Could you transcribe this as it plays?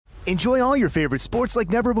Enjoy all your favorite sports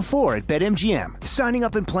like never before at BetMGM. Signing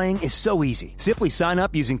up and playing is so easy. Simply sign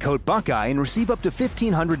up using code Buckeye and receive up to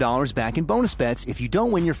 $1,500 back in bonus bets if you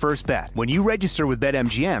don't win your first bet. When you register with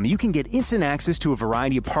BetMGM, you can get instant access to a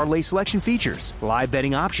variety of parlay selection features, live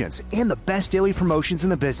betting options, and the best daily promotions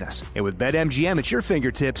in the business. And with BetMGM at your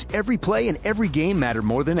fingertips, every play and every game matter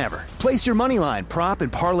more than ever. Place your moneyline, prop,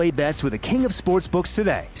 and parlay bets with the king of sportsbooks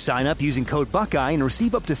today. Sign up using code Buckeye and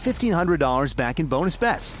receive up to $1,500 back in bonus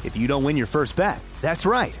bets if you don't win your first bet. That's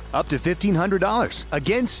right, up to $1,500.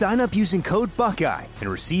 Again, sign up using code Buckeye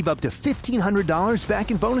and receive up to $1,500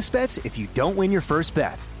 back in bonus bets if you don't win your first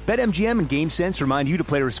bet. BetMGM and GameSense remind you to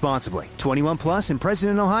play responsibly. 21 plus and present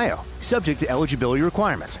in Ohio. Subject to eligibility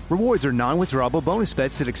requirements. Rewards are non-withdrawable bonus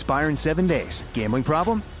bets that expire in 7 days. Gambling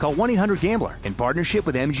problem? Call 1-800-GAMBLER in partnership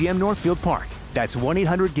with MGM Northfield Park. That's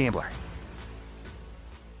 1-800-GAMBLER.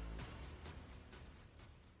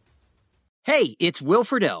 Hey, it's Will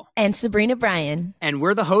Friedle. And Sabrina Bryan. And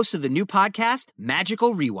we're the hosts of the new podcast,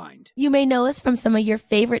 Magical Rewind. You may know us from some of your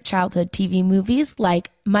favorite childhood TV movies like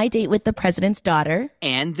My Date with the President's Daughter.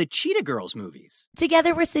 And the Cheetah Girls movies.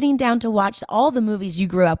 Together, we're sitting down to watch all the movies you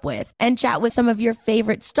grew up with and chat with some of your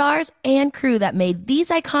favorite stars and crew that made these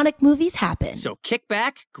iconic movies happen. So kick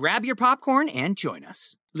back, grab your popcorn, and join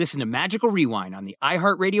us. Listen to Magical Rewind on the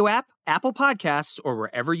iHeartRadio app, Apple Podcasts, or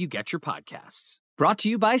wherever you get your podcasts. Brought to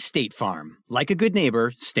you by State Farm. Like a good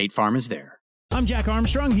neighbor, State Farm is there. I'm Jack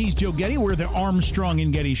Armstrong. He's Joe Getty. We're the Armstrong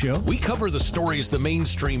and Getty Show. We cover the stories the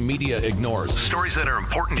mainstream media ignores. Stories that are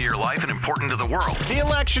important to your life and important to the world. The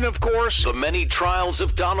election, of course. The many trials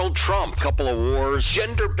of Donald Trump. Couple of wars.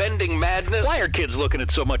 Gender-bending madness. Why are kids looking at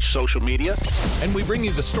so much social media? And we bring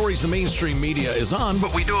you the stories the mainstream media is on,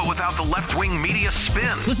 but we do it without the left-wing media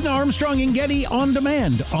spin. Listen to Armstrong and Getty on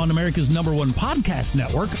demand on America's #1 podcast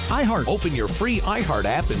network, iHeart. Open your free iHeart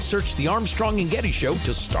app and search the Armstrong and Getty Show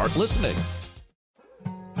to start listening.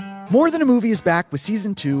 More Than a Movie is back with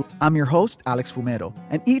Season 2. I'm your host, Alex Fumero,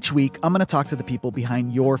 and each week I'm going to talk to the people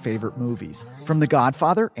behind your favorite movies. From The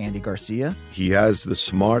Godfather, Andy Garcia. He has the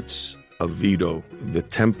smarts of Vito, the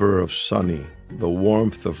temper of Sonny, the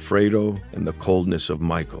warmth of Fredo, and the coldness of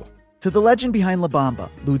Michael. To the legend behind La Bamba,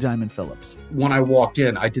 Lou Diamond Phillips. When I walked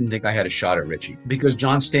in, I didn't think I had a shot at Richie because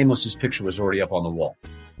John Stamos' picture was already up on the wall.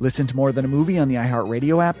 Listen to More Than a Movie on the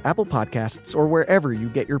iHeartRadio app, Apple Podcasts, or wherever you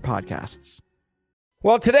get your podcasts.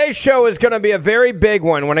 Well, today's show is going to be a very big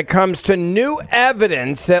one when it comes to new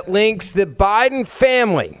evidence that links the Biden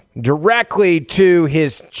family directly to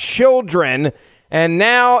his children. And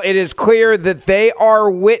now it is clear that they are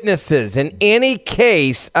witnesses in any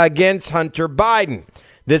case against Hunter Biden.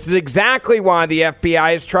 This is exactly why the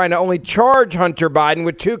FBI is trying to only charge Hunter Biden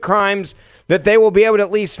with 2 crimes that they will be able to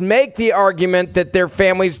at least make the argument that their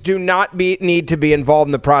families do not need to be involved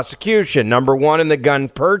in the prosecution. Number 1, in the gun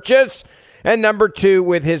purchase. And number 2,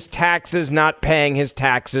 with his taxes, not paying his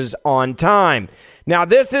taxes on time. Now,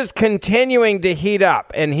 this is continuing to heat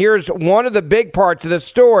up. And here's one of the big parts of the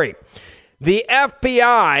story. The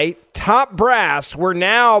FBI top brass, we're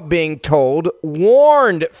now being told,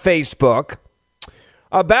 warned Facebook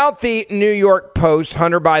about the New York Post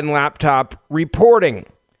Hunter Biden laptop reporting.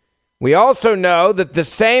 We also know that the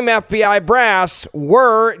same FBI brass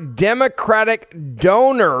were Democratic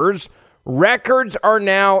donors. Records are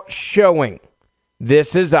now showing.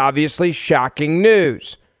 This is obviously shocking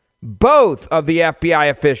news. Both of the FBI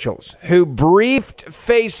officials who briefed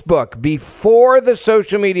Facebook before the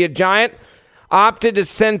social media giant opted to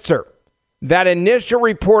censor that initial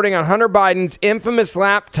reporting on Hunter Biden's infamous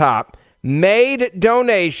laptop made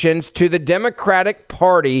donations to the Democratic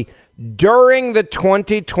Party during the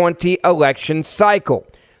 2020 election cycle.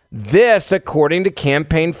 This, according to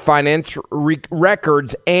campaign finance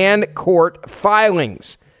records and court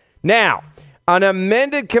filings. Now, an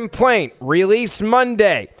amended complaint released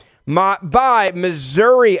Monday by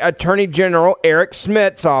Missouri Attorney General Eric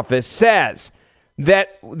Schmidt's office says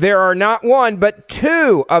that there are not 1, but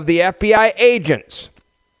 2 of the FBI agents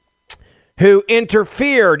who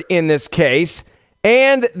interfered in this case,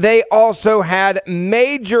 and they also had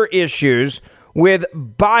major issues with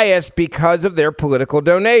bias because of their political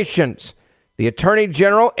donations. The Attorney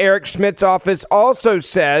General Eric Schmidt's office also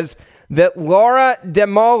says that Laura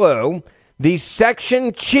DeMolo, the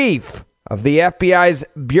section chief of the FBI's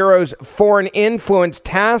Bureau's Foreign Influence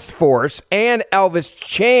Task Force, and Elvis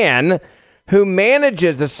Chan, who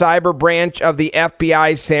manages the cyber branch of the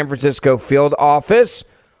FBI's San Francisco field office,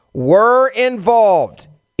 were involved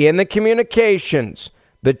in the communications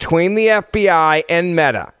between the FBI and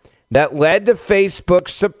Meta that led to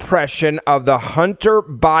Facebook's suppression of the Hunter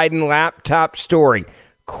Biden laptop story.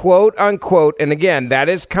 quote unquote, and again, that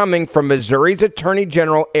is coming from Missouri's Attorney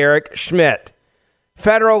General Eric Schmidt.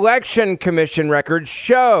 Federal Election Commission records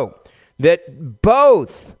show that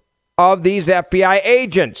both of these FBI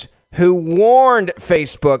agents who warned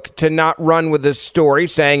Facebook to not run with the story,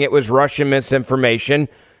 saying it was Russian misinformation,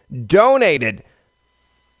 donated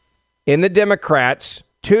to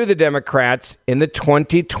the Democrats in the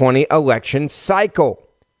 2020 election cycle.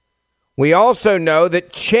 We also know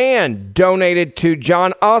that Chan donated to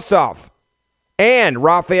Jon Ossoff and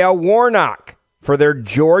Raphael Warnock for their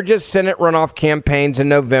Georgia Senate runoff campaigns in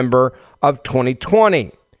November of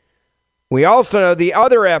 2020. We also know the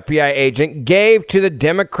other FBI agent gave to the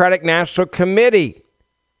Democratic National Committee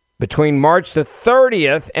between March the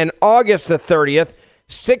 30th and August the 30th,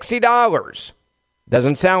 $60.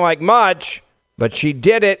 Doesn't sound like much, but she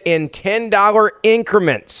did it in $10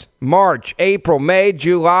 increments. March, April, May,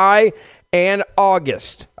 July, and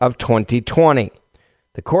August of 2020.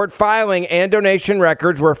 The court filing and donation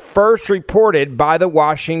records were first reported by the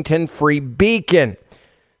Washington Free Beacon.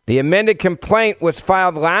 The amended complaint was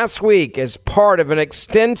filed last week as part of an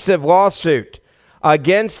extensive lawsuit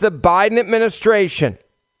against the Biden administration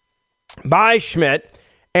by Schmidt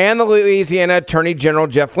and the Louisiana Attorney General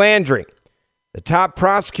Jeff Landry. The top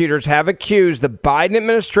prosecutors have accused the Biden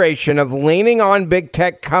administration of leaning on big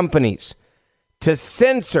tech companies to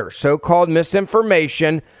censor so-called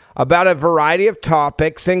misinformation about a variety of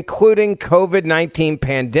topics, including COVID-19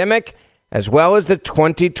 pandemic, as well as the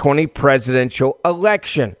 2020 presidential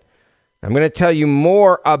election. I'm going to tell you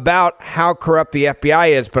more about how corrupt the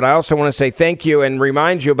FBI is, but I also want to say thank you and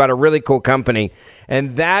remind you about a really cool company,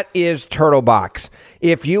 and that is Turtlebox.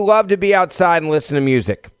 If you love to be outside and listen to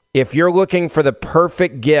music, if you're looking for the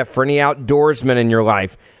perfect gift for any outdoorsman in your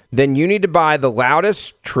life, then you need to buy the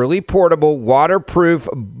loudest, truly portable, waterproof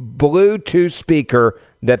Bluetooth speaker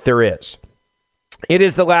that there is. It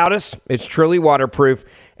is the loudest, it's truly waterproof,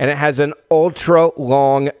 and it has an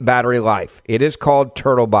ultra-long battery life. It is called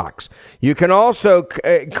Turtlebox. You can also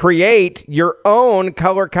create your own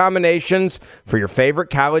color combinations for your favorite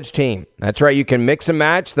college team. That's right, you can mix and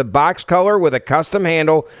match the box color with a custom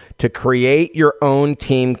handle to create your own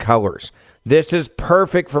team colors. This is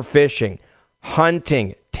perfect for fishing,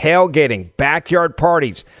 hunting, tailgating, backyard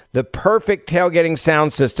parties, the perfect tailgating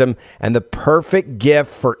sound system, and the perfect gift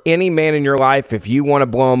for any man in your life if you want to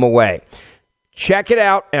blow them away. Check it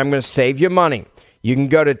out, and I'm going to save you money. You can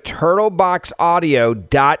go to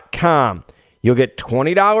turtleboxaudio.com. You'll get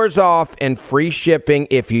 $20 off and free shipping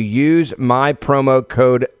if you use my promo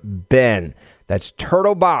code BEN. That's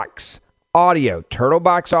Turtlebox Audio,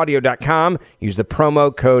 turtleboxaudio.com. Use the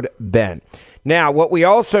promo code BEN. Now, what we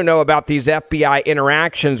also know about these FBI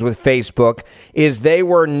interactions with Facebook is they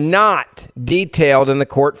were not detailed in the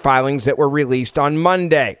court filings that were released on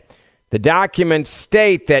Monday. The documents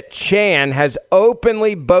state that Chan has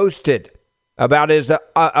openly boasted about his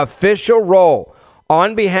official role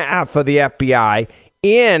on behalf of the FBI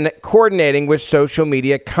in coordinating with social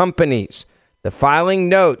media companies. The filing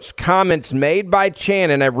notes comments made by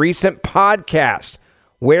Chan in a recent podcast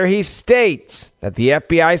where he states that the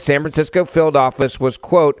FBI San Francisco field office was,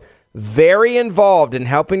 quote, very involved in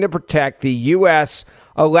helping to protect the U.S.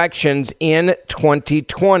 elections in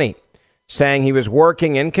 2020, saying he was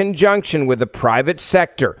working in conjunction with the private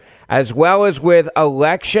sector as well as with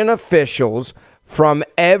election officials from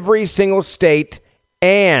every single state,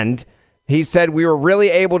 and he said we were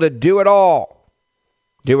really able to do it all.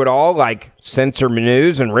 Do it all, like censor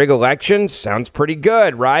news and rig elections? Sounds pretty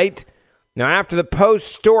good, right? Now, after the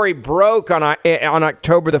Post story broke on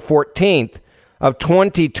October the 14th of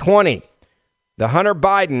 2020, the Hunter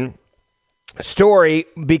Biden story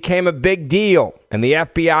became a big deal, and the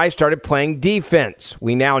FBI started playing defense.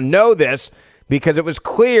 We now know this because it was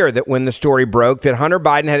clear that when the story broke that Hunter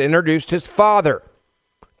Biden had introduced his father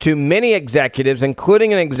to many executives,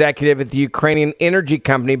 including an executive at the Ukrainian energy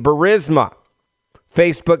company Burisma.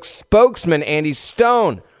 Facebook spokesman Andy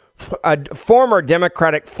Stone, a former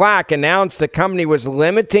Democratic flack, announced the company was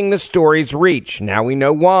limiting the story's reach. Now we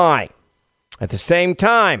know why. At the same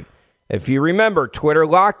time, if you remember, Twitter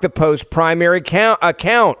locked the Post's primary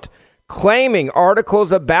account, claiming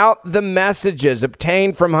articles about the messages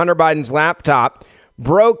obtained from Hunter Biden's laptop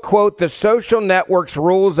broke, quote, the social network's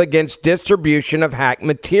rules against distribution of hacked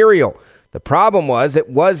material. The problem was it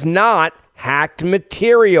was not hacked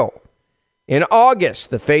material. In August,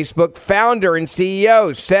 the Facebook founder and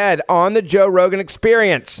CEO said on the Joe Rogan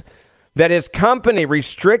Experience that his company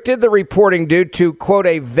restricted the reporting due to, quote,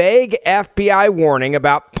 a vague FBI warning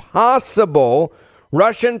about possible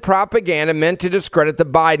Russian propaganda meant to discredit the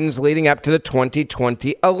Bidens leading up to the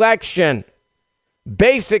 2020 election.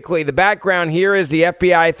 Basically, the background here is the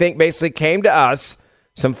FBI, I think, basically came to us,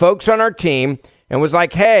 some folks on our team, and was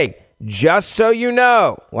like, hey, just so you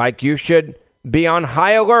know, like you should be on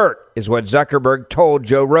high alert, is what Zuckerberg told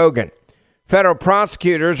Joe Rogan. Federal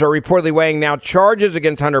prosecutors are reportedly weighing now charges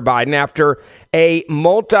against Hunter Biden after a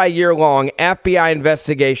multi-year-long FBI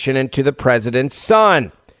investigation into the president's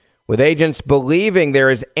son, with agents believing there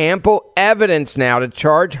is ample evidence now to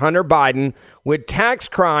charge Hunter Biden with tax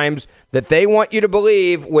crimes that they want you to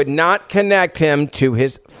believe would not connect him to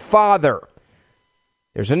his father.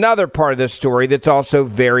 There's another part of this story that's also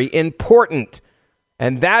very important,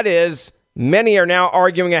 and that is many are now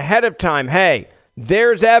arguing ahead of time, hey,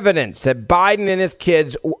 there's evidence that Biden and his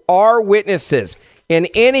kids are witnesses in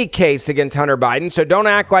any case against Hunter Biden, so don't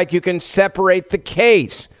act like you can separate the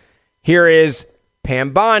case. Here is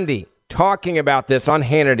Pam Bondi talking about this on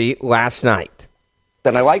Hannity last night.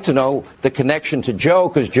 And I'd like to know the connection to Joe,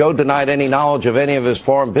 because Joe denied any knowledge of any of his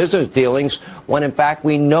foreign business dealings when, in fact,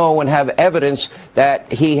 we know and have evidence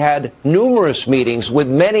that he had numerous meetings with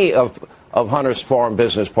many of Hunter's foreign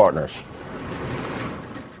business partners.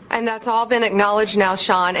 And that's all been acknowledged now,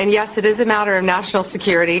 Sean. And yes, it is a matter of national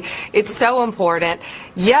security. It's so important.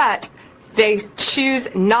 Yet they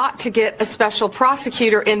choose not to get a special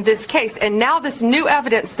prosecutor in this case. And now this new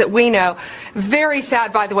evidence that we know, very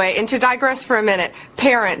sad, by the way. And to digress for a minute,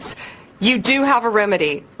 parents, you do have a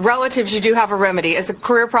remedy. Relatives, you do have a remedy. As a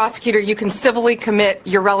career prosecutor, you can civilly commit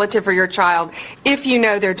your relative or your child if you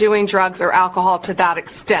know they're doing drugs or alcohol to that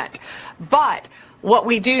extent. But what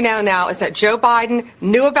we do know now is that Joe Biden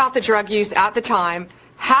knew about the drug use at the time.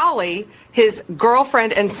 Hallie, his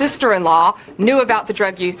girlfriend and sister-in-law, knew about the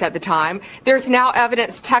drug use at the time. There's now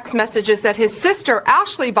evidence, text messages, that his sister,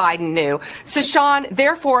 Ashley Biden, knew. So, Sean,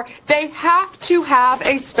 therefore, they have to have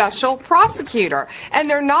a special prosecutor, and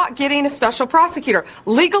they're not getting a special prosecutor.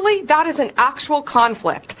 Legally, that is an actual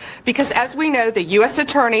conflict, because as we know, the U.S.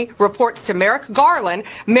 attorney reports to Merrick Garland.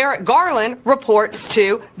 Merrick Garland reports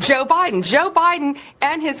to Joe Biden. Joe Biden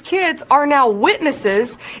and his kids are now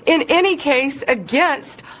witnesses in any case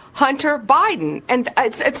against Hunter Biden. And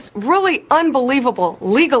it's really unbelievable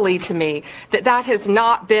legally to me that that has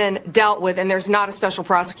not been dealt with and there's not a special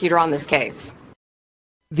prosecutor on this case.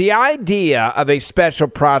 The idea of a special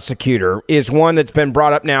prosecutor is one that's been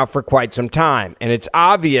brought up now for quite some time. And it's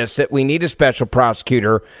obvious that we need a special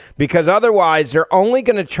prosecutor because otherwise they're only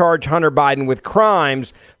going to charge Hunter Biden with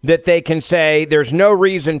crimes that they can say there's no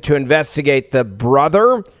reason to investigate the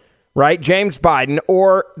brother, right, James Biden,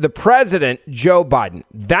 or the president, Joe Biden.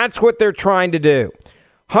 That's what they're trying to do.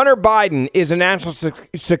 Hunter Biden is a national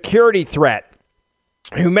security threat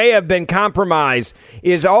who may have been compromised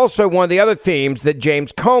is also one of the other themes that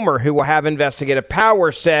James Comer, who will have investigative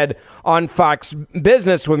power, said on Fox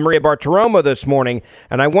Business with Maria Bartiromo this morning.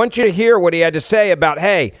 And I want you to hear what he had to say about,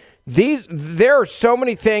 hey, there are so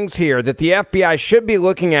many things here that the FBI should be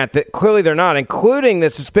looking at that clearly they're not, including the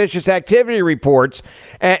suspicious activity reports.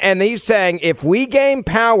 And he's saying if we gain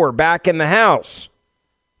power back in the House,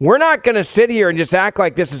 we're not going to sit here and just act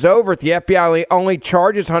like this is over if the FBI only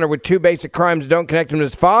charges Hunter with two basic crimes, don't connect him to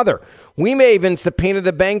his father. We may even subpoena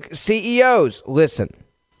the bank CEOs. Listen.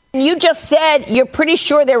 You just said you're pretty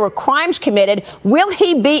sure there were crimes committed. Will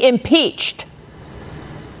he be impeached?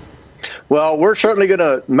 Well, we're certainly going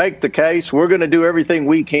to make the case. We're going to do everything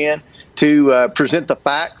we can to present the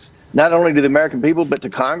facts, not only to the American people, but to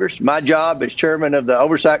Congress. My job as chairman of the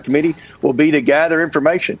Oversight Committee will be to gather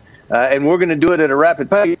information. And we're going to do it at a rapid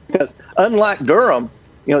pace because unlike Durham,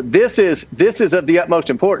 this is of the utmost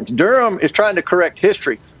importance. Durham is trying to correct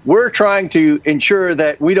history. We're trying to ensure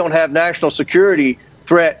that we don't have national security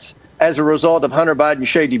threats as a result of Hunter Biden's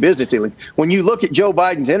shady business dealing. When you look at Joe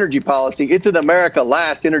Biden's energy policy, it's an America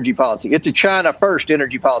last energy policy. It's a China first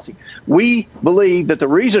energy policy. We believe that the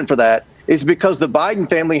reason for that is because the Biden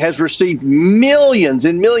family has received millions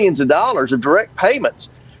and millions of dollars of direct payments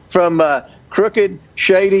from crooked,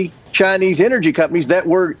 shady Chinese energy companies that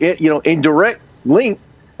were, in direct link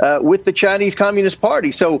with the Chinese Communist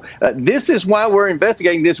Party. So this is why we're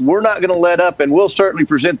investigating this. We're not going to let up, and we'll certainly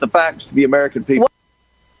present the facts to the American people.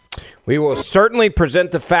 We will certainly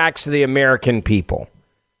present the facts to the American people.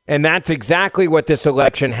 And that's exactly what this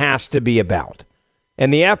election has to be about.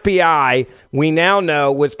 And the FBI, we now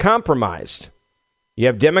know, was compromised. You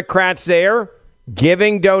have Democrats there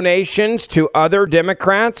giving donations to other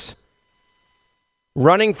Democrats,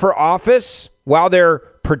 running for office while they're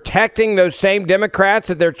protecting those same Democrats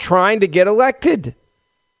that they're trying to get elected.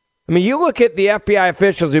 I mean, you look at the FBI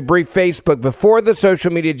officials who briefed Facebook before the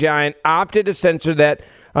social media giant opted to censor that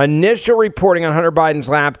initial reporting on Hunter Biden's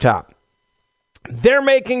laptop. They're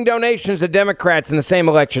making donations to Democrats in the same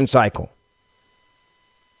election cycle.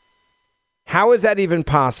 How is that even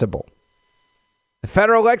possible? The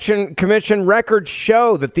Federal Election Commission records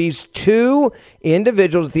show that these two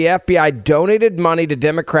individuals at the FBI donated money to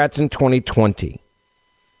Democrats in 2020.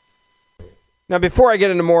 Now, before I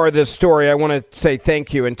get into more of this story, I want to say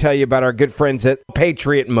thank you and tell you about our good friends at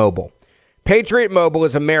Patriot Mobile. Patriot Mobile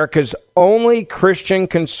is America's only Christian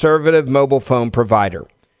conservative mobile phone provider,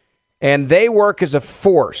 and they work as a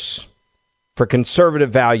force for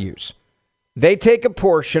conservative values. They take a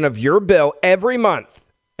portion of your bill every month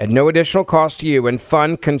at no additional cost to you and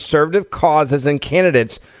fund conservative causes and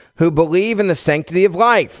candidates who believe in the sanctity of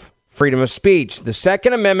life, freedom of speech, the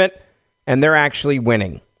Second Amendment, and they're actually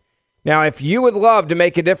winning. Now, if you would love to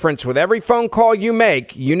make a difference with every phone call you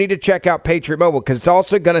make, you need to check out Patriot Mobile because it's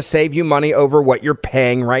also going to save you money over what you're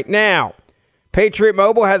paying right now. Patriot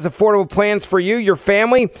Mobile has affordable plans for you, your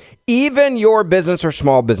family, even your business or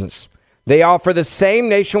small business. They offer the same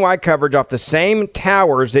nationwide coverage off the same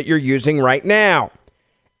towers that you're using right now.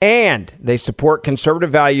 And they support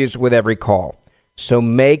conservative values with every call. So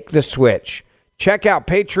make the switch. Check out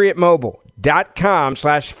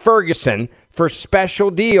patriotmobile.com/Ferguson for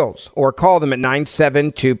special deals or call them at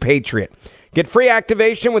 972-PATRIOT. Get free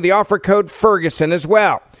activation with the offer code Ferguson as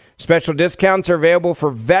well. Special discounts are available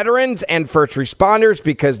for veterans and first responders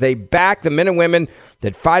because they back the men and women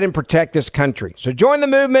that fight and protect this country. So join the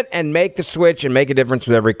movement and make the switch and make a difference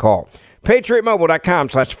with every call.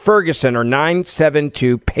 PatriotMobile.com/Ferguson or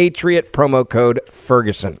 972-PATRIOT, promo code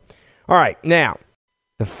Ferguson. All right, now,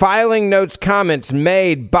 the filing notes comments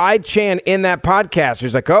made by Chan in that podcast.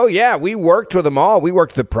 He's like, oh, yeah, we worked with them all. We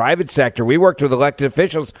worked with the private sector. We worked with elected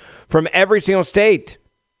officials from every single state,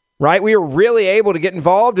 right? We were really able to get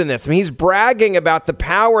involved in this. I mean, he's bragging about the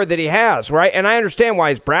power that he has, right? And I understand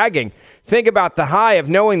why he's bragging. Think about the high of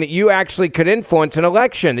knowing that you actually could influence an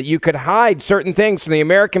election, that you could hide certain things from the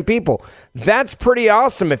American people. That's pretty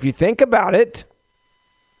awesome if you think about it.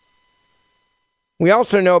 We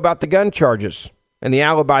also know about the gun charges and the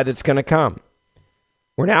alibi that's going to come.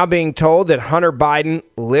 We're now being told that Hunter Biden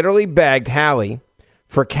literally begged Hallie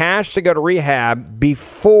for cash to go to rehab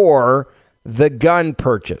before the gun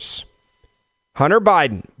purchase. Hunter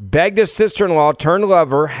Biden begged his sister-in-law turned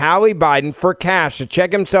lover, Hallie Biden, for cash to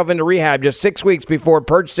check himself into rehab just 6 weeks before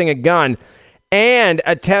purchasing a gun and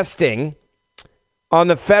attesting on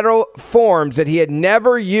the federal forms that he had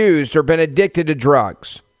never used or been addicted to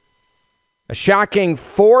drugs. A shocking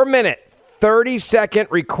 4-minute, 30-second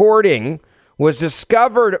recording was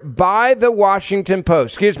discovered by the Washington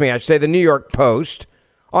Post, the New York Post,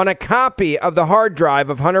 on a copy of the hard drive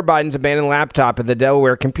of Hunter Biden's abandoned laptop at the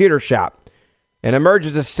Delaware computer shop. And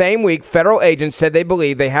emerges the same week, federal agents said they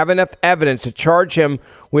believe they have enough evidence to charge him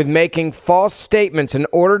with making false statements in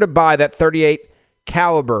order to buy that .38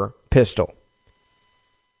 caliber pistol.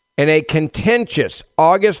 In a contentious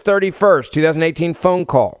August 31st, 2018 phone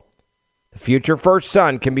call, the future first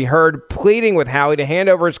son can be heard pleading with Hallie to hand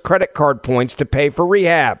over his credit card points to pay for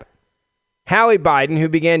rehab. Hallie Biden, who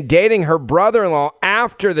began dating her brother-in-law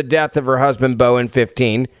after the death of her husband, Beau, in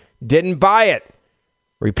 2015, didn't buy it,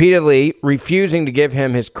 repeatedly refusing to give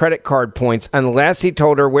him his credit card points unless he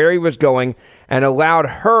told her where he was going and allowed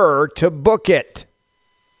her to book it.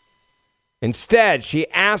 Instead, she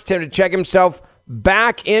asked him to check himself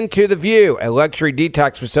back into The View, a luxury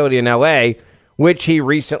detox facility in L.A., which he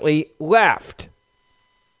recently left.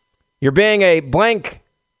 You're being a blank.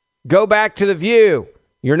 Go back to The View.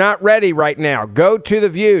 You're not ready right now. Go to The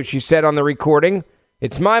View, she said on the recording.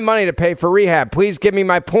 It's my money to pay for rehab. Please give me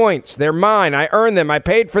my points. They're mine. I earned them. I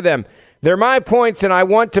paid for them. They're my points, and I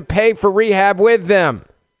want to pay for rehab with them,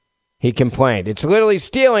 he complained. It's literally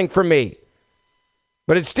stealing from me.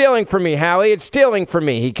 But it's stealing from me, Hallie. It's stealing from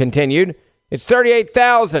me, he continued. It's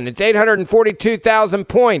 38,000. It's 842,000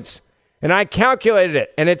 points. And I calculated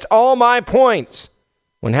it, and it's all my points.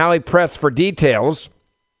 When Hallie pressed for details,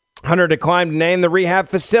 Hunter declined to name the rehab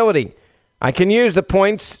facility. I can use the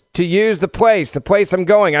points to use the place I'm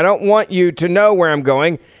going. I don't want you to know where I'm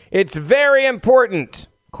going. It's very important.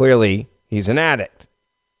 Clearly, he's an addict.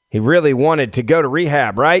 He really wanted to go to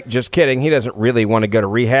rehab, right? Just kidding. He doesn't really want to go to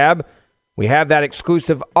rehab. We have that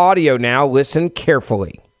exclusive audio now. Listen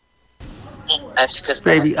carefully.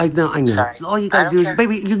 Baby, I know. Sorry. All you gotta do is,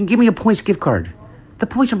 baby, you can give me a points gift card. The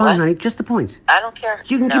points are mine, honey. Just the points. I don't care.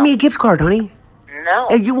 You can give me a gift card, honey. No.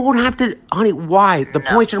 And you won't have to, honey. Why? The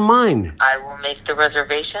points are mine. I will make the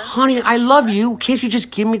reservation. Honey, I love you. Can't you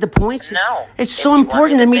just give me the points? No. It's so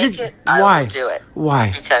important to me to. Why? I will do it.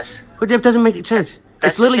 Why? Because. But that doesn't make sense.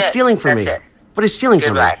 It's literally stealing from me. But it's stealing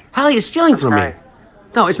from me. Hallie, it's stealing from me.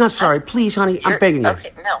 No, it's not sorry. Please, honey, I'm begging you.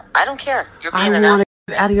 Okay, no, I don't care. You're being an ass. I want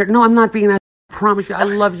to get out of here. No, I'm not being an ass. I promise you. I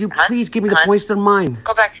love you. Please give me the points. They're mine.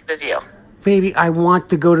 Go back to The View. Baby, I want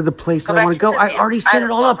to go to the place that I want to go. I already set it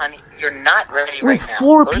all up. Honey, you're not ready right With now.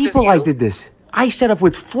 4 Both of people, you. I did this. I set up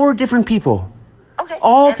with 4 different people. Okay.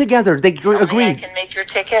 All together. They Tell me I agreed. can make your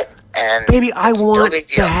ticket, and Baby, I it's no want big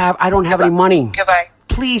to deal. have, I don't have any money. Goodbye.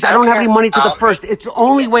 Please, I don't have any money to the first. It's the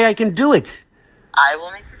only way I can do it. I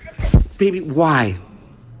will make the ticket. Baby, why?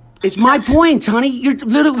 It's my points, honey. You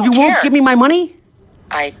won't care. give me my money?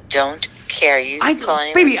 I don't care. You call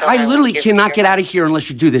anyone, Baby, tell I them literally give me cannot your get money. out of here unless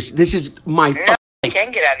you do this. This is my No, life. you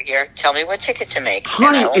can get out of here. Tell me what ticket to make. and I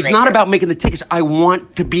Honey, will it's make not it. about making the tickets. I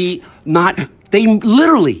want to be not, they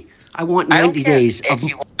literally, I want I don't 90 care. days If of,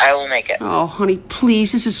 you, I will make it. oh, honey,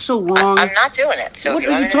 please, this is so wrong. I'm not doing it. So What if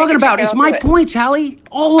are want you me to talking make a about? ticket, It's I'll my do it. points, Hallie.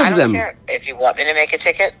 All of I don't them. care. If you want me to make a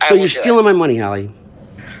ticket, I So will you're do stealing it. my money, Hallie.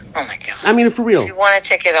 Oh my god. I mean, for real. If you want a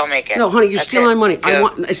ticket, I'll make it. No, honey, you're That's stealing it. my money. I Go.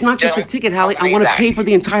 want. It's not just a Don't ticket, Hallie. call I me want to back. pay for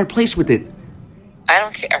the entire place with it. I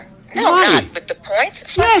don't care. No, Why? not with the points.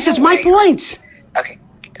 Yes, it's my points. Okay,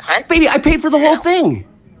 hun. Baby, I paid for the whole thing.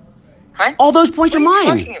 Hun? All those points What are are you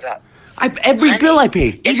mine. talking about? Every Honey, bill I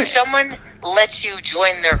paid. If someone lets you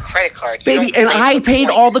join their credit card, you Baby, don't and claim I the paid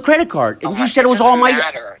points. all the credit card. And you said it was all my.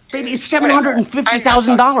 matter, Baby, it's Whatever.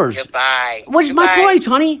 $750,000. Goodbye. What is my Goodbye. points,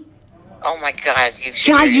 honey? Oh my god, you should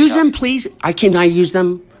Can I hear use yourself. them, please? Can I use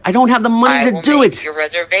them? I don't have the I money will to do make it. your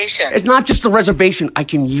reservation. It's not just the reservation. I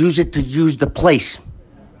can use it to use the place.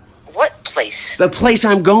 What place? The place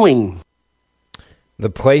I'm going.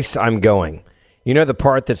 The place I'm going. You know, the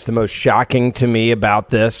part that's the most shocking to me about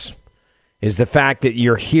this is the fact that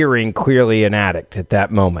you're hearing clearly an addict at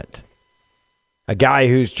that moment. A guy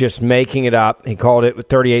who's just making it up. He called it with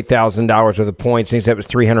 $38,000 worth of points, and he said it was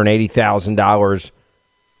 $380,000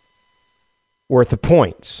 worth of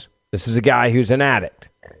points. This is a guy who's an addict.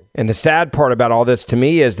 And the sad part about all this to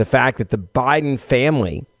me is the fact that the Biden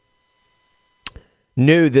family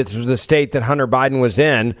knew this was the state that Hunter Biden was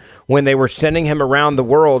in when they were sending him around the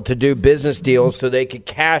world to do business deals so they could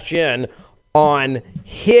cash in on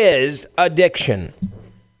his addiction.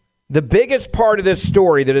 The biggest part of this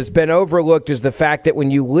story that has been overlooked is the fact that when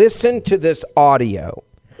you listen to this audio,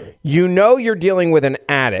 you know you're dealing with an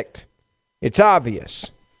addict. It's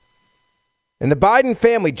obvious. And the Biden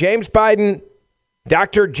family, James Biden,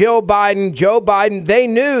 Dr. Jill Biden, Joe Biden, they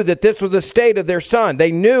knew that this was the state of their son.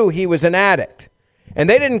 They knew he was an addict. And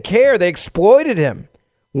they didn't care. They exploited him.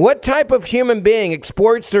 What type of human being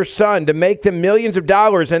exploits their son to make them millions of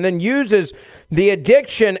dollars and then uses the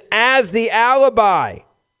addiction as the alibi?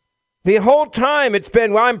 The whole time it's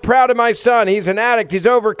been, well, I'm proud of my son. He's an addict. He's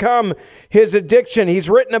overcome his addiction. He's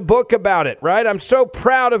written a book about it, right? I'm so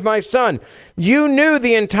proud of my son. You knew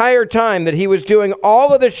the entire time that he was doing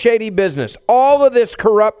all of this shady business, all of this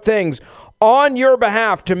corrupt things on your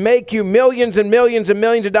behalf to make you millions and millions and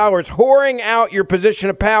millions of dollars, whoring out your position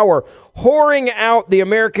of power, whoring out the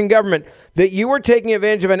American government, that you were taking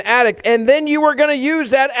advantage of an addict, and then you were going to use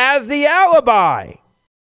that as the alibi.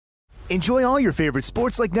 Enjoy all your favorite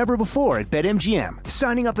sports like never before at BetMGM.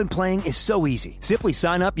 Signing up and playing is so easy. Simply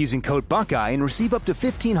sign up using code Buckeye and receive up to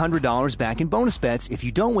 $1,500 back in bonus bets if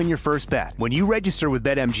you don't win your first bet. When you register with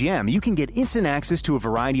BetMGM, you can get instant access to a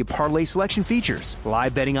variety of parlay selection features,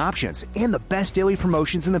 live betting options, and the best daily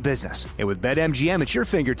promotions in the business. And with BetMGM at your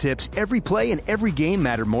fingertips, every play and every game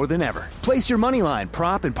matter more than ever. Place your moneyline,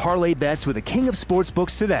 prop, and parlay bets with the king of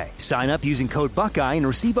sportsbooks today. Sign up using code Buckeye and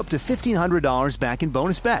receive up to $1,500 back in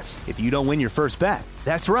bonus bets if you don't win your first bet.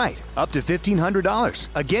 That's right, up to $1,500.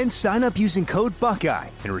 Again, sign up using code Buckeye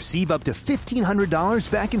and receive up to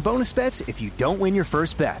 $1,500 back in bonus bets if you don't win your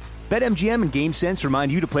first bet. BetMGM and GameSense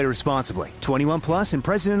remind you to play responsibly. 21 plus and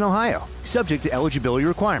present in Ohio. Subject to eligibility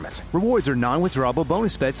requirements. Rewards are non-withdrawable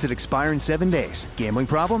bonus bets that expire in 7 days. Gambling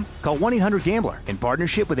problem? Call 1-800-GAMBLER in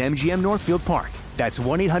partnership with MGM Northfield Park. That's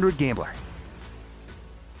 1-800-GAMBLER.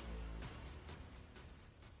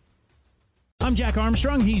 I'm Jack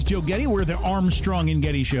Armstrong. He's Joe Getty. We're the Armstrong and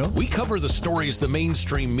Getty Show. We cover the stories the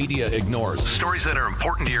mainstream media ignores. Stories that are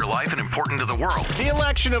important to your life and important to the world. The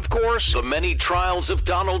election, of course. The many trials of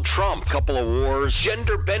Donald Trump. Couple of wars.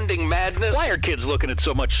 Gender-bending madness. Why are kids looking at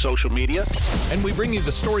so much social media? And we bring you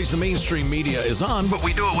the stories the mainstream media is on, But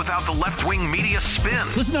we do it without the left-wing media spin.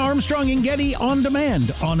 Listen to Armstrong and Getty on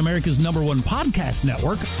demand on America's #1 podcast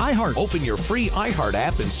network, iHeart. Open your free iHeart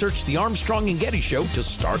app and search The Armstrong and Getty Show to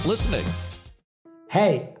start listening.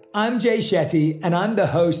 Hey, I'm Jay Shetty, and I'm the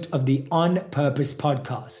host of the On Purpose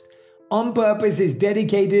podcast. On Purpose is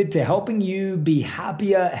dedicated to helping you be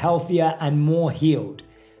happier, healthier, and more healed.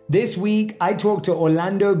 This week, I talked to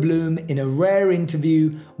Orlando Bloom in a rare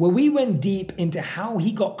interview where we went deep into how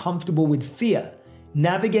he got comfortable with fear,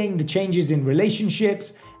 navigating the changes in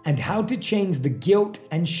relationships, and how to change the guilt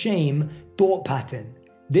and shame thought pattern.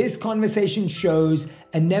 This conversation shows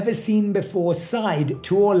a never-seen-before side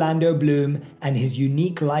to Orlando Bloom and his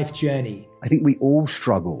unique life journey. I think we all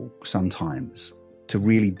struggle sometimes to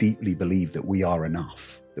really deeply believe that we are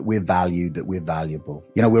enough, that we're valued, that we're valuable.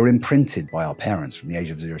 You know, we're imprinted by our parents from the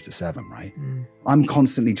age of 0 to 7, right? I'm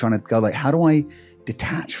constantly trying to go like, how do I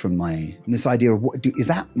detach from this idea of is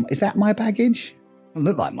that my baggage? It doesn't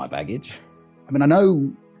look like my baggage. I mean, I know,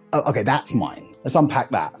 okay, that's mine. Let's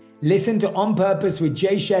unpack that. Listen to On Purpose with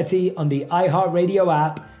Jay Shetty on the iHeartRadio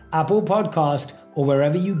app, Apple Podcast, or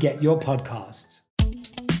wherever you get your podcasts.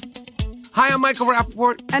 Hi, I'm Michael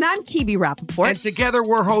Rappaport. And I'm Kibi Rappaport. And together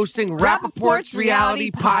we're hosting Rappaport's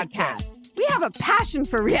Reality Podcast. We have a passion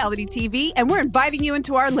for reality TV, and we're inviting you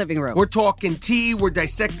into our living room. We're talking tea, we're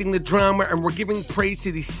dissecting the drama, and we're giving praise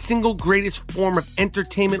to the single greatest form of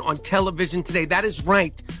entertainment on television today. That is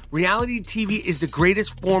right. Reality TV is the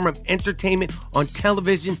greatest form of entertainment on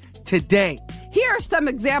television today. Here are some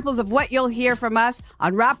examples of what you'll hear from us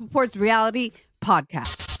on Rappaport's Reality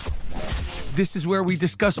Podcast. This is where we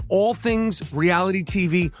discuss all things reality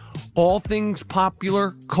TV, all things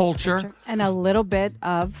popular culture. And a little bit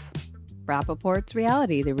of Rappaport's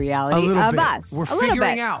reality, the reality of us. We're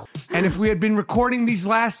figuring out. And if we had been recording these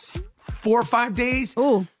last 4 or 5 days,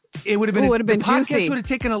 it would have been, the podcast juicy. Would have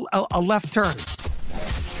taken a left turn.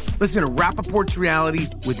 Listen to Rappaport's Reality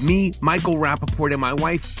with me, Michael Rappaport, and my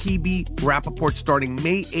wife, Kibi Rappaport, starting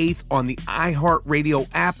May 8th on the iHeartRadio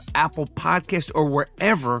app, Apple Podcast, or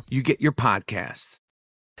wherever you get your podcasts.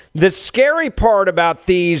 The scary part about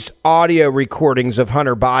these audio recordings of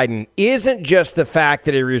Hunter Biden isn't just the fact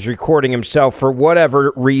that he was recording himself for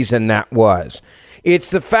whatever reason that was.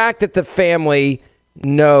 It's the fact that the family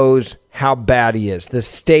knows how bad he is, the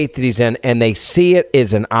state that he's in, and they see it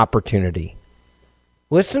as an opportunity.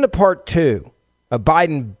 Listen to part 2 of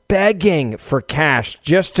Biden begging for cash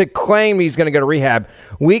just to claim he's going to go to rehab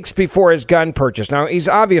weeks before his gun purchase. Now, he's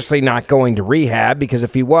obviously not going to rehab because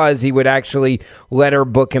if he was, he would actually let her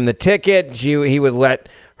book him the ticket. He would let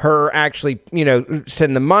her actually,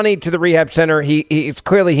 send the money to the rehab center. It's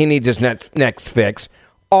clearly he needs his next fix.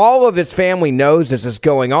 All of his family knows this is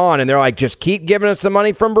going on, and they're like, just keep giving us the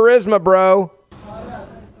money from Burisma, bro.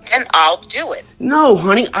 And I'll do it. No,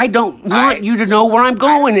 honey, I don't want you to know where I'm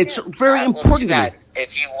going. It's very important to me.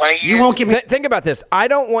 If you want to use... You won't give me... Think about this. I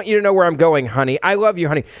don't want you to know where I'm going, honey. I love you,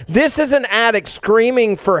 honey. This is an addict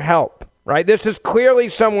screaming for help, right? This is clearly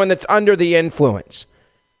someone that's under the influence.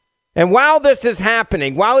 And while this is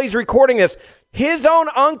happening, while he's recording this, his own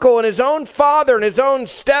uncle and his own father and his own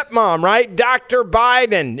stepmom, right? Dr.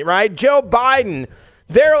 Biden, right? Joe Biden...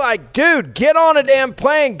 They're like, dude, get on a damn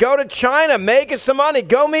plane, go to China, make us some money,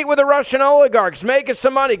 go meet with the Russian oligarchs, make us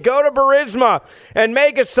some money, go to Burisma and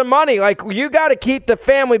make us some money. Like, you got to keep the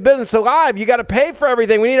family business alive. You got to pay for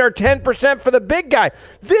everything. We need our 10% for the big guy.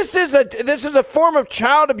 This is a form of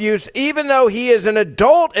child abuse, even though he is an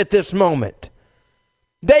adult at this moment.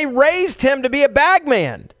 They raised him to be a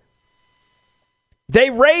bagman. They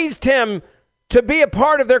raised him to be a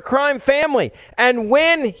part of their crime family. And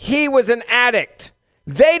when he was an addict,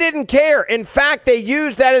 they didn't care. In fact, they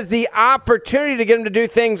used that as the opportunity to get him to do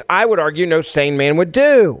things I would argue no sane man would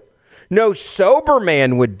do. No sober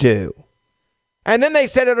man would do. And then they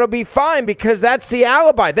said it'll be fine because that's the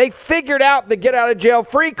alibi. They figured out the get out of jail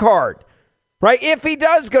free card, right? If he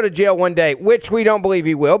does go to jail one day, which we don't believe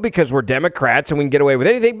he will because we're Democrats and we can get away with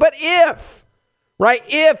anything. But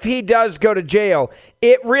if he does go to jail,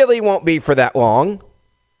 it really won't be for that long.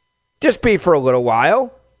 Just be for a little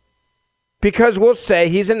while. Because we'll say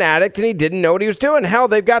he's an addict and he didn't know what he was doing. Hell,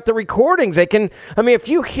 they've got the recordings. If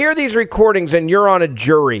you hear these recordings and you're on a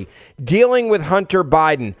jury dealing with Hunter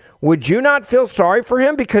Biden, would you not feel sorry for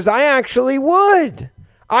him? Because I actually would.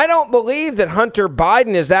 I don't believe that Hunter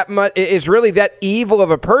Biden is really that evil of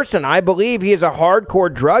a person. I believe he is a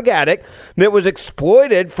hardcore drug addict that was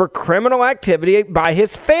exploited for criminal activity by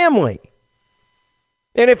his family.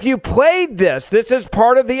 And if you played this is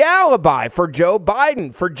part of the alibi for Joe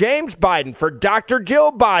Biden, for James Biden, for Dr.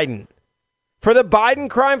 Jill Biden, for the Biden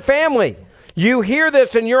crime family. You hear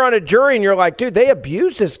this and you're on a jury and you're like, dude, they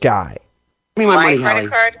abuse this guy. Give me my money, Hallie.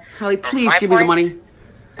 Hallie, please give me the money.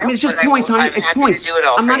 I mean, it's just points, honey. It's points.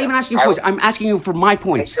 I'm not even asking you points. I'm asking you for my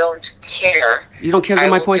points. I don't care. You don't care for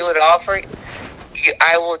my points? I will do it all for you.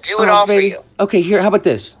 I will do it all for you. Okay, here, how about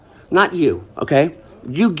this? Not you, okay?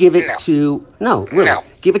 You give it to... No, really. No.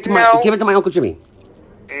 Give it to my Uncle Jimmy.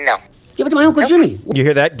 No. Give it to my Uncle Jimmy. You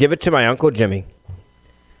hear that? Give it to my Uncle Jimmy.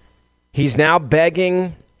 He's now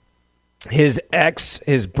begging his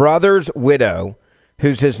brother's widow,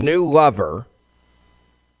 who's his new lover,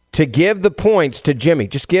 to give the points to Jimmy.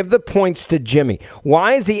 Just give the points to Jimmy.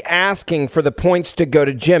 Why is he asking for the points to go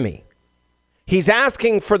to Jimmy? He's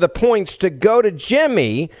asking for the points to go to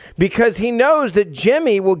Jimmy because he knows that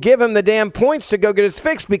Jimmy will give him the damn points to go get his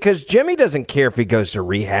fix, because Jimmy doesn't care if he goes to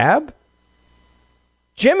rehab.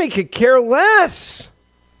 Jimmy could care less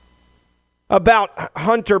about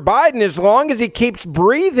Hunter Biden as long as he keeps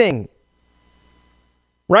breathing.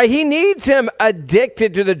 Right? He needs him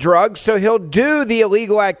addicted to the drugs, so he'll do the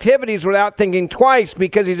illegal activities without thinking twice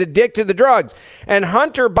because he's addicted to the drugs. And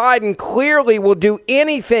Hunter Biden clearly will do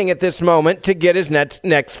anything at this moment to get his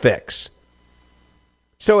next fix.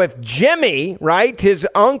 So if Jimmy, right, his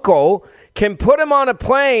uncle, can put him on a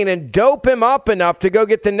plane and dope him up enough to go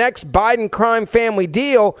get the next Biden crime family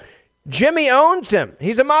deal, Jimmy owns him.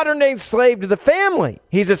 He's a modern-day slave to the family.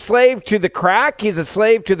 He's a slave to the crack. He's a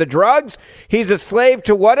slave to the drugs. He's a slave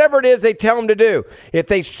to whatever it is they tell him to do. If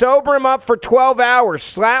they sober him up for 12 hours,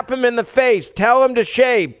 slap him in the face, tell him to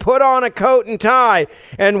shave, put on a coat and tie,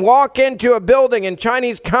 and walk into a building in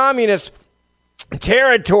Chinese Communist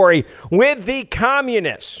territory with the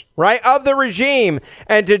communists, right, of the regime,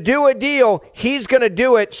 and to do a deal, he's going to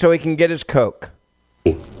do it so he can get his coke.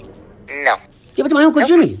 No. Give it to my Uncle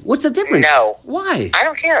Jimmy. What's the difference? No. Why? I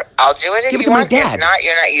don't care. I'll do it if Give it you to my want. dad. If not,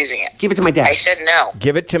 you're not using it. Give it to my dad. I said no.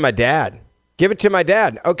 Give it to my dad. Give it to my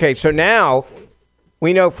dad. Okay, so now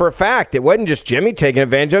we know for a fact it wasn't just Jimmy taking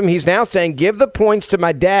advantage of him. He's now saying, give the points to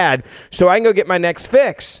my dad so I can go get my next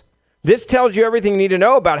fix. This tells you everything you need to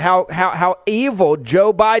know about how evil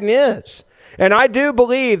Joe Biden is. And I do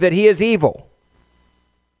believe that he is evil.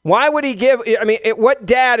 Why would he give, what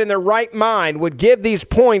dad in their right mind would give these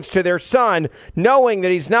points to their son knowing that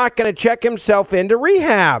he's not going to check himself into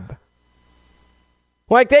rehab?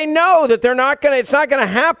 Like, they know that it's not going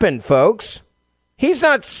to happen, folks. He's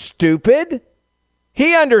not stupid.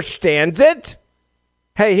 He understands it.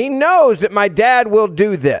 Hey, he knows that my dad will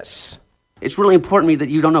do this. It's really important to me that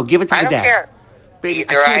you don't know. Give it to my dad. I don't care. Baby,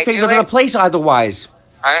 I can't pay for the place otherwise.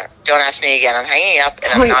 Don't ask me again. I'm hanging up,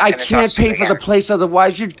 and Honey, I'm not I going to talk can't to you pay for again. the place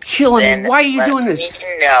otherwise. You're killing Then me. Why are you doing this?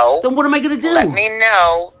 No. Then what am I going to do? Let me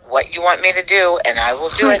know what you want me to do, and I will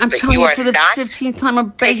do Honey, it. I'm but telling you you are for the not 15th time I'm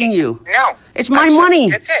begging you. No. It's my I'm sorry.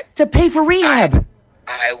 money. That's it. To pay for rehab.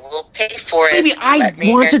 I will pay for it. Baby, I Let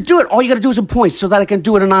me want to know. do it. All you got to do is some points so that I can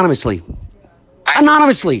do it anonymously.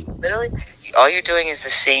 Anonymously. Literally, all you're doing is the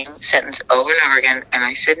same sentence over and over again, and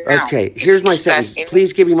I said no. Okay, here's my sentence.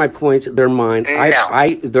 Please give me my points. They're mine. No.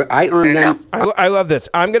 I earned them. I love this.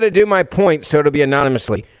 I'm going to do my points so it'll be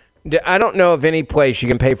anonymously. I don't know of any place you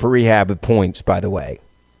can pay for rehab with points, by the way.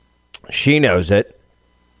 She knows it.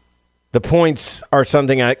 The points are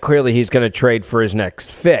something clearly he's going to trade for his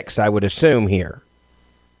next fix, I would assume here.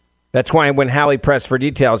 That's why when Hallie pressed for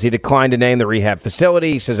details, he declined to name the rehab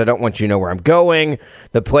facility. He says, I don't want you to know where I'm going.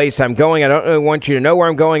 The place I'm going, I don't really want you to know where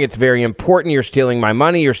I'm going. It's very important. You're stealing my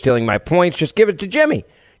money. You're stealing my points. Just give it to Jimmy.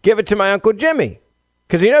 Give it to my Uncle Jimmy.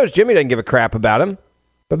 Because he knows Jimmy doesn't give a crap about him.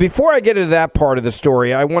 But before I get into that part of the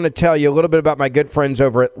story, I want to tell you a little bit about my good friends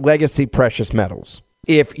over at Legacy Precious Metals.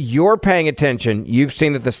 If you're paying attention, you've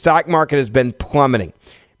seen that the stock market has been plummeting.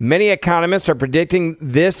 Many economists are predicting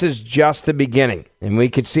this is just the beginning, and we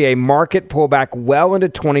could see a market pullback well into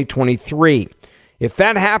 2023. If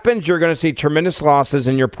that happens, you're going to see tremendous losses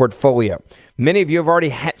in your portfolio. Many of you have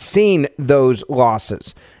already seen those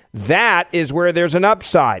losses. That is where there's an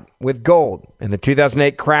upside with gold. In the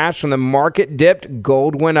 2008 crash, when the market dipped,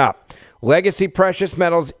 gold went up. Legacy Precious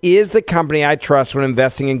Metals is the company I trust when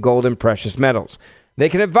investing in gold and precious metals. They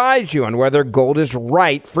can advise you on whether gold is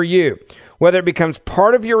right for you, whether it becomes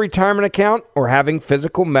part of your retirement account or having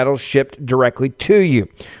physical metals shipped directly to you.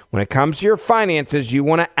 When it comes to your finances, you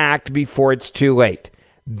want to act before it's too late.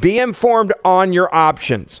 Be informed on your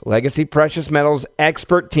options. Legacy Precious Metals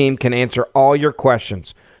expert team can answer all your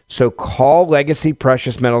questions. So call Legacy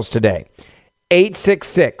Precious Metals today.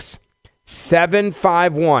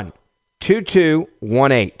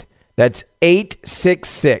 866-751-2218. That's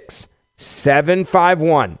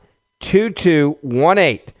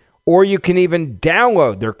 866-751-2218. Or you can even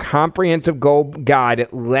download their comprehensive gold guide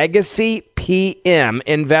at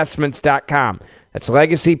LegacyPMInvestments.com. That's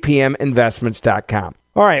LegacyPMInvestments.com.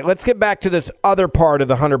 All right, let's get back to this other part of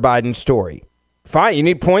the Hunter Biden story. Fine, you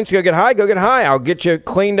need points, go get high, go get high. I'll get you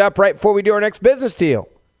cleaned up right before we do our next business deal.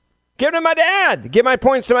 Give it to my dad. Give my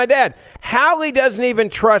points to my dad. Hallie doesn't even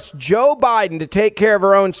trust Joe Biden to take care of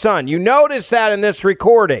her own son. You notice that in this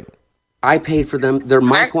recording. I paid for them. They're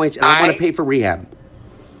my points, and I want to pay for rehab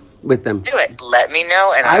with them. Do it. Let me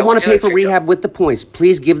know, and I will want to do pay it for rehab with the points.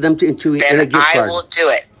 Please give them in a Then gift I card. will do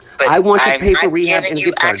it. but I want to pay for I'm rehab giving and a you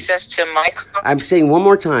gift card. access to my card. I'm saying one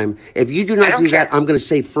more time, if you do not do that, I'm going to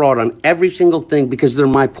say fraud on every single thing because they're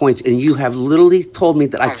my points, and you have literally told me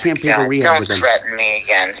that I can't pay for rehab with them. Don't threaten me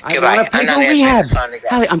again. I Goodbye. want to pay I'm for not answering rehab. the phone again.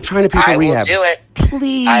 Hallie, I'm trying to pay for rehab. I will do it.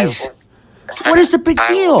 Please. What is the big deal?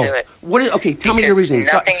 I will do it. What is, okay, tell me your Because reasoning.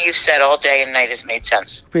 Nothing you've said all day and night has made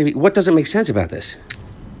sense. Baby, what doesn't make sense about this?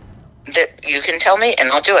 That you can tell me,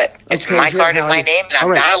 and I'll do it. It's my card in my name, and I'm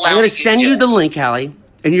not allowed I'm going to to send do you it. the link, Hallie,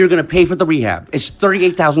 and you're going to pay for the rehab. It's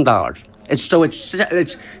 $38,000.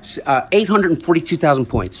 It's 842,000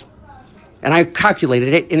 points. And I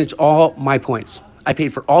calculated it, and it's all my points. I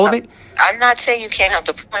paid for all of it. I'm not saying you can't have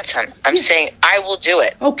the points, hon. I'm saying I will do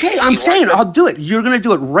it. Okay, I'm saying I'll do it. You're going to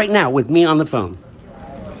do it right now with me on the phone.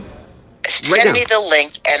 Send me the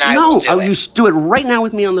link, and I will do it. No, you do it right now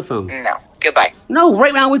with me on the phone. No. Goodbye. No,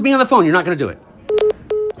 right now with me on the phone. You're not going to do it.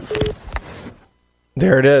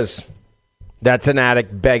 There it is. That's an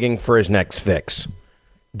addict begging for his next fix.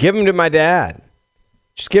 Give him to my dad.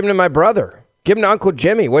 Just give him to my brother. Give him to Uncle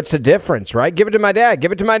Jimmy. What's the difference, right? Give it to my dad.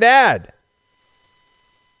 Give it to my dad.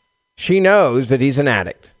 She knows that he's an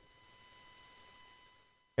addict.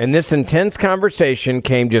 And this intense conversation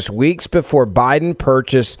came just weeks before Biden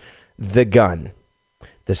purchased the gun.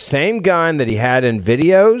 The same gun that he had in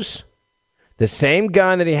videos. The same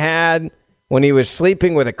gun that he had when he was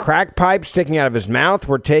sleeping with a crack pipe sticking out of his mouth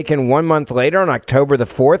were taken 1 month later on October the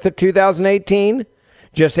 4th of 2018,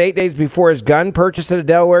 just 8 days before his gun purchase at a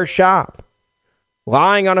Delaware shop.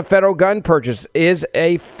 Lying on a federal gun purchase is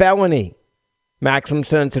a felony. Maximum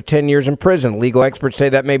sentence of 10 years in prison. Legal experts say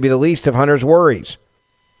that may be the least of Hunter's worries.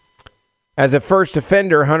 As a first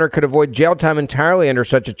offender, Hunter could avoid jail time entirely under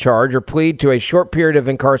such a charge or plead to a short period of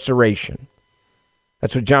incarceration.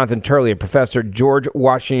 That's what Jonathan Turley, a professor at George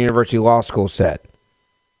Washington University Law School, said.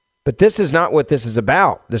 But this is not what this is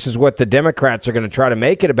about. This is what the Democrats are going to try to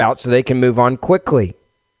make it about so they can move on quickly.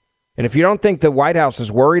 And if you don't think the White House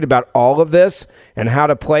is worried about all of this and how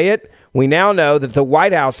to play it, we now know that the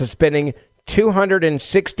White House is spending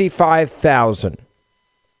 $265,000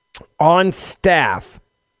 on staff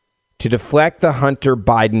to deflect the Hunter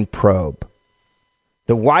Biden probe.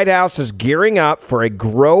 The White House is gearing up for a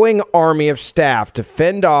growing army of staff to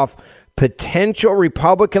fend off potential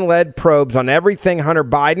Republican-led probes on everything Hunter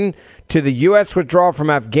Biden to the U.S. withdrawal from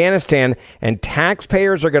Afghanistan, and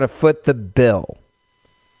taxpayers are going to foot the bill.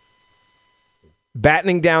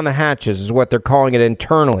 Battening down the hatches is what they're calling it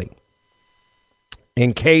internally,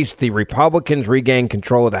 in case the Republicans regain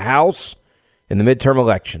control of the House in the midterm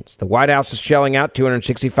elections. The White House is shelling out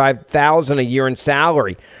 $265,000 a year in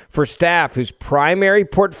salary for staff whose primary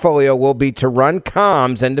portfolio will be to run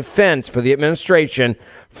comms and defense for the administration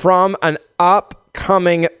from an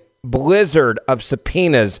upcoming blizzard of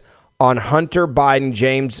subpoenas on Hunter Biden,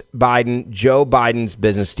 James Biden, Joe Biden's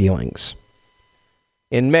business dealings.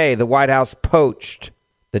 In May, the White House poached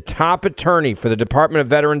the top attorney for the Department of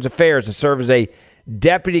Veterans Affairs to serve as a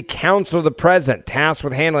deputy counsel of the president tasked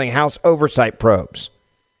with handling House oversight probes.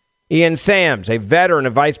 Ian Sams, a veteran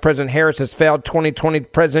of Vice President Harris's failed 2020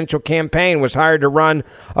 presidential campaign, was hired to run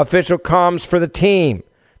official comms for the team.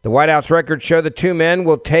 The White House records show the two men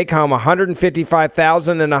will take home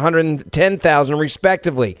 $155,000 and $110,000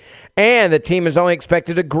 respectively. And the team is only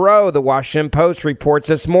expected to grow, the Washington Post reports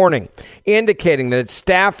this morning, indicating that its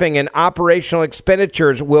staffing and operational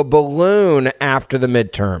expenditures will balloon after the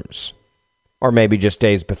midterms. Or maybe just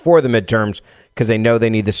days before the midterms, because they know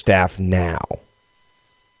they need the staff now.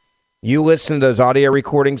 You listen to those audio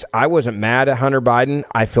recordings. I wasn't mad at Hunter Biden.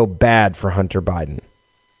 I feel bad for Hunter Biden.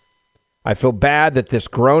 I feel bad that this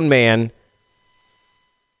grown man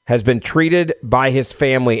has been treated by his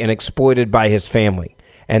family and exploited by his family.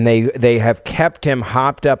 And they have kept him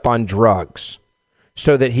hopped up on drugs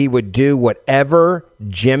so that he would do whatever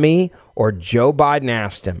Jimmy or Joe Biden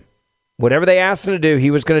asked him. Whatever they asked him to do,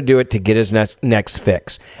 he was going to do it to get his next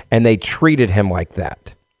fix. And they treated him like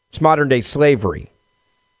that. It's modern day slavery.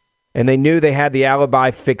 And they knew they had the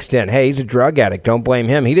alibi fixed in. Hey, he's a drug addict. Don't blame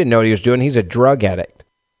him. He didn't know what he was doing. He's a drug addict.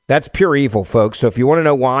 That's pure evil, folks. So if you want to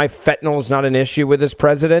know why fentanyl is not an issue with this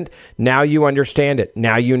president, now you understand it.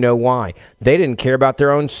 Now you know why. They didn't care about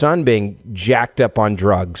their own son being jacked up on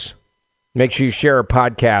drugs. Make sure you share our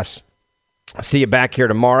podcast. I'll see you back here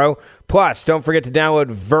tomorrow. Plus, don't forget to download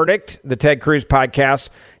Verdict, the Ted Cruz podcast,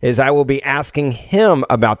 as I will be asking him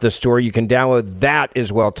about this story. You can download that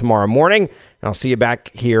as well tomorrow morning, and I'll see you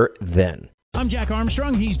back here then. I'm Jack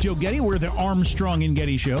Armstrong. He's Joe Getty. We're the Armstrong and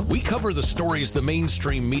Getty Show. We cover the stories the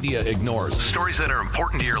mainstream media ignores. Stories that are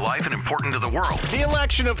important to your life and important to the world. The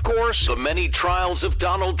election, of course. The many trials of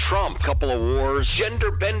Donald Trump. Couple of wars.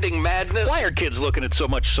 Gender-bending madness. Why are kids looking at so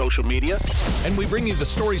much social media? And we bring you the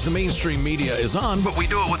stories the mainstream media is on, But we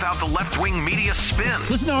do it without the left-wing media spin.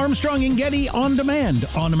 Listen to Armstrong and Getty on demand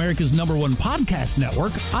on America's #1 podcast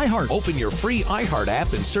network, iHeart. Open your free iHeart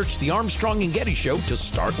app and search the Armstrong and Getty Show to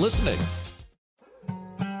start listening.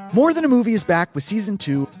 More Than a Movie is back with season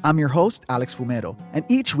 2. I'm your host, Alex Fumero, and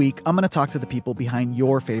each week I'm going to talk to the people behind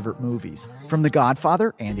your favorite movies. From The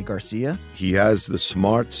Godfather, Andy Garcia. He has the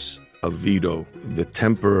smarts of Vito, the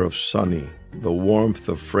temper of Sonny, the warmth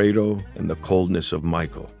of Fredo, and the coldness of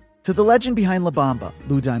Michael. To the legend behind La Bamba,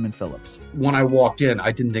 Lou Diamond Phillips. When I walked in,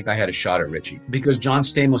 I didn't think I had a shot at Richie because John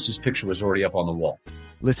Stamos' picture was already up on the wall.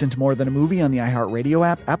 Listen to More Than a Movie on the iHeartRadio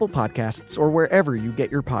app, Apple Podcasts, or wherever you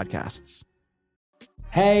get your podcasts.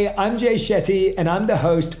 Hey, I'm Jay Shetty, and I'm the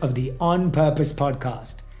host of the On Purpose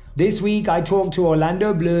podcast. This week, I talked to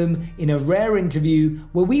Orlando Bloom in a rare interview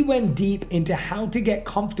where we went deep into how to get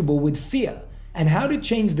comfortable with fear and how to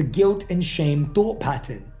change the guilt and shame thought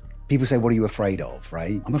pattern. People say, what are you afraid of,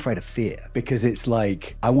 right? I'm afraid of fear because it's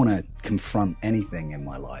like I want to confront anything in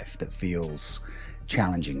my life that feels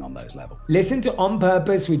challenging on those levels. Listen to On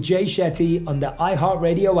Purpose with Jay Shetty on the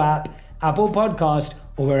iHeartRadio app, Apple Podcast,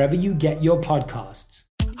 or wherever you get your podcasts.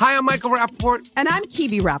 Hi, I'm Michael Rappaport. And I'm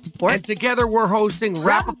Kibi Rappaport. And together we're hosting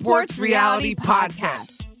Rappaport's Reality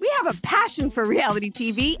Podcast. We have a passion for reality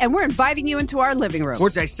TV, and we're inviting you into our living room. We're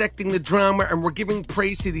dissecting the drama, and we're giving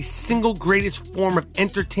praise to the single greatest form of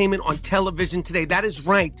entertainment on television today. That is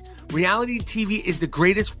right. Reality TV is the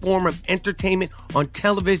greatest form of entertainment on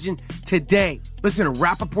television today. Listen to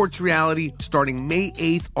Rappaport's Reality starting May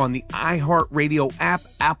 8th on the iHeartRadio app,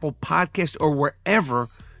 Apple Podcast, or wherever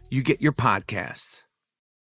you get your podcasts.